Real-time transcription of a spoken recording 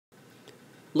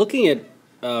Looking at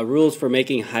rules for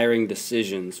making hiring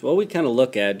decisions, what we kind of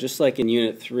look at, just like in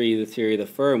Unit 3, the theory of the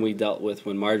firm, we dealt with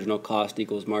when marginal cost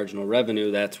equals marginal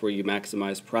revenue, that's where you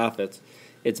maximize profits.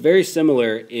 It's very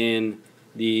similar in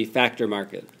the factor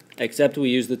market, except we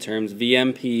use the terms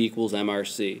VMP equals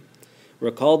MRC.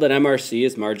 Recall that MRC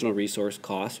is marginal resource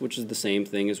cost, which is the same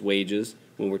thing as wages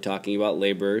when we're talking about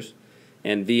laborers,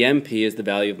 and VMP is the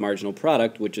value of marginal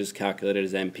product, which is calculated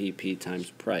as MPP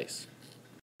times price.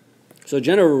 So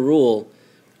general rule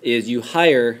is you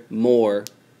hire more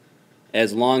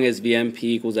as long as VMP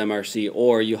equals MRC,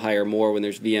 or you hire more when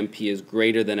there's VMP is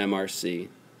greater than MRC,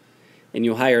 and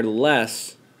you hire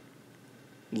less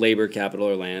labor, capital,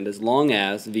 or land as long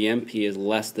as VMP is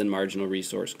less than marginal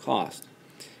resource cost.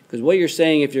 Because what you're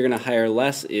saying if you're going to hire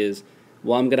less is,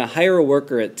 well, I'm going to hire a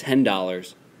worker at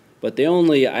 $10, but I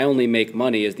only make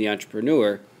money as the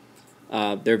entrepreneur.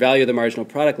 Their value of the marginal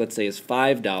product, let's say, is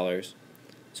 $5.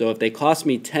 So if they cost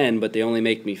me 10 but they only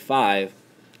make me 5,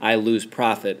 I lose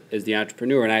profit as the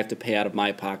entrepreneur and I have to pay out of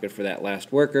my pocket for that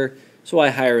last worker, so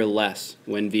I hire less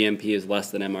when VMP is less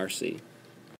than MRC.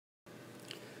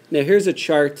 Now here's a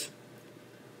chart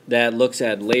that looks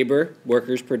at labor,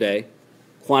 workers per day,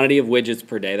 quantity of widgets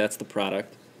per day, that's the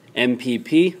product,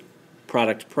 MPP,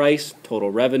 product price, total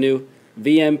revenue,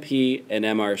 VMP, and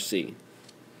MRC.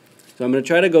 So I'm going to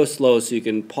try to go slow so you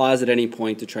can pause at any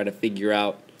point to try to figure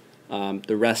out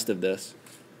the rest of this.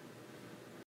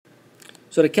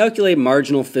 So to calculate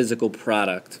marginal physical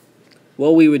product,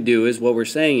 what we would do is, what we're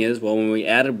saying is, well, when we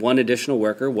added one additional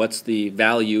worker, what's the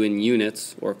value in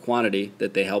units or quantity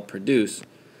that they help produce?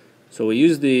 So we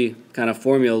use the kind of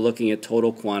formula looking at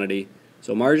total quantity.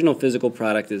 So marginal physical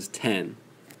product is 10.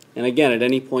 And again, at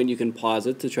any point you can pause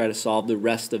it to try to solve the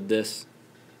rest of this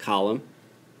column.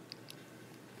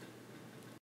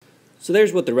 So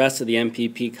there's what the rest of the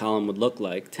MPP column would look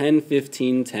like, 10,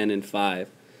 15, 10, and 5.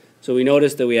 So we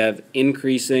notice that we have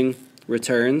increasing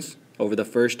returns over the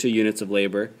first 2 units of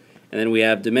labor, and then we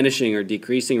have diminishing or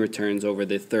decreasing returns over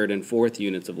the 3rd and 4th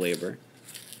units of labor.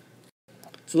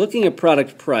 So looking at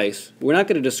product price, we're not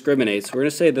going to discriminate, so we're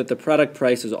going to say that the product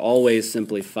price is always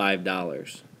simply $5. I'm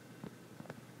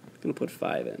going to put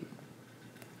 5 in.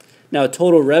 Now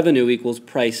total revenue equals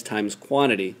price times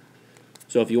quantity.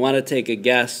 So if you want to take a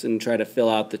guess and try to fill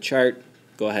out the chart,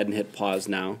 go ahead and hit pause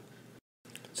now.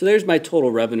 So there's my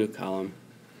total revenue column.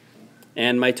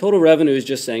 And my total revenue is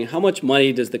just saying how much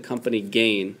money does the company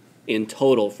gain in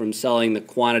total from selling the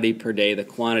quantity per day, the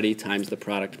quantity times the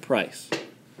product price.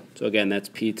 So again, that's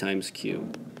P times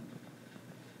Q.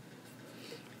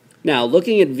 Now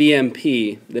looking at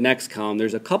VMP, the next column,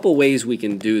 there's a couple ways we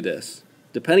can do this,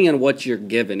 depending on what you're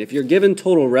given. If you're given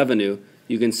total revenue,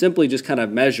 you can simply just kind of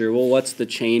measure, well, what's the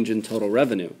change in total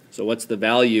revenue? So what's the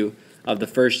value of the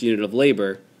first unit of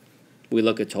labor? We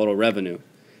look at total revenue.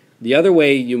 The other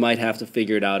way you might have to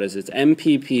figure it out is it's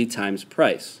MPP times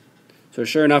price. So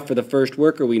sure enough, for the first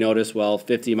worker, we notice, well,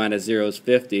 50 minus 0 is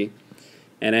 50,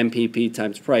 and MPP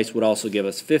times price would also give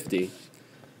us 50.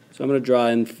 So I'm going to draw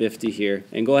in 50 here,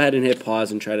 and go ahead and hit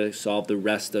pause and try to solve the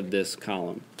rest of this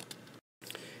column.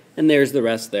 And there's the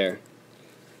rest there.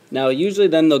 Now usually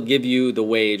then they'll give you the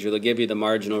wage, or they'll give you the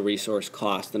marginal resource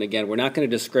cost. And again, we're not going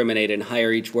to discriminate and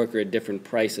hire each worker at different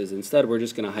prices. Instead, we're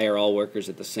just going to hire all workers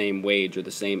at the same wage or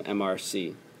the same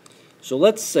MRC. So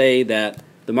let's say that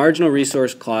the marginal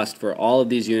resource cost for all of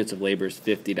these units of labor is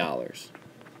 $50.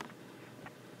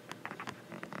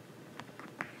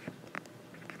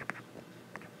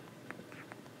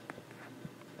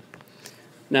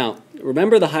 Now,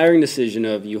 remember the hiring decision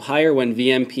of you hire when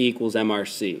VMP equals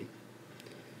MRC.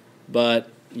 But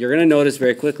you're going to notice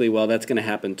very quickly, well, that's going to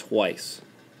happen twice.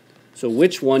 So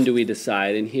which one do we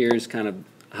decide? And here's kind of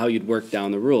how you'd work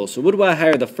down the rules. So would I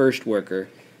hire the first worker?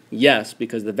 Yes,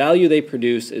 because the value they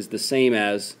produce is the same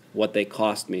as what they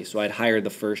cost me. So I'd hire the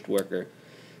first worker.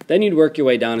 Then you'd work your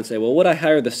way down and say, well, would I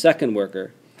hire the second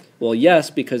worker? Well, yes,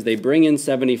 because they bring in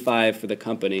 75 for the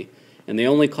company, and they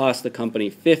only cost the company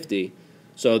 50.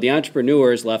 So the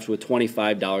entrepreneur is left with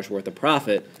 $25 worth of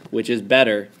profit, which is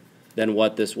better than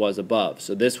what this was above.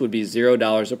 So this would be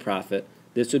 $0 of profit.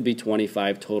 This would be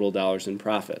 25 total dollars in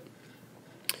profit.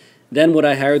 Then would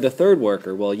I hire the third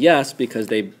worker? Well, yes, because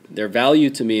their value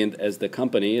to me as the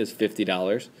company is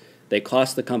 $50. They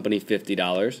cost the company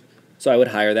 $50. So I would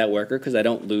hire that worker because I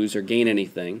don't lose or gain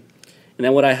anything. And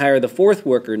then would I hire the fourth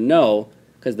worker? No,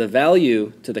 because the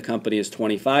value to the company is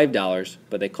 $25,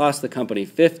 but they cost the company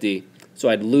 $50. So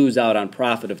I'd lose out on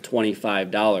profit of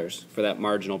 $25 for that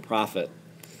marginal profit.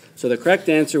 So the correct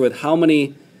answer with how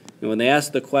many, when they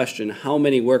ask the question, how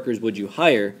many workers would you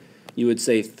hire, you would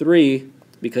say 3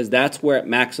 because that's where it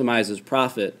maximizes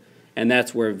profit, and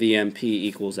that's where VMP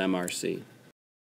equals MRC.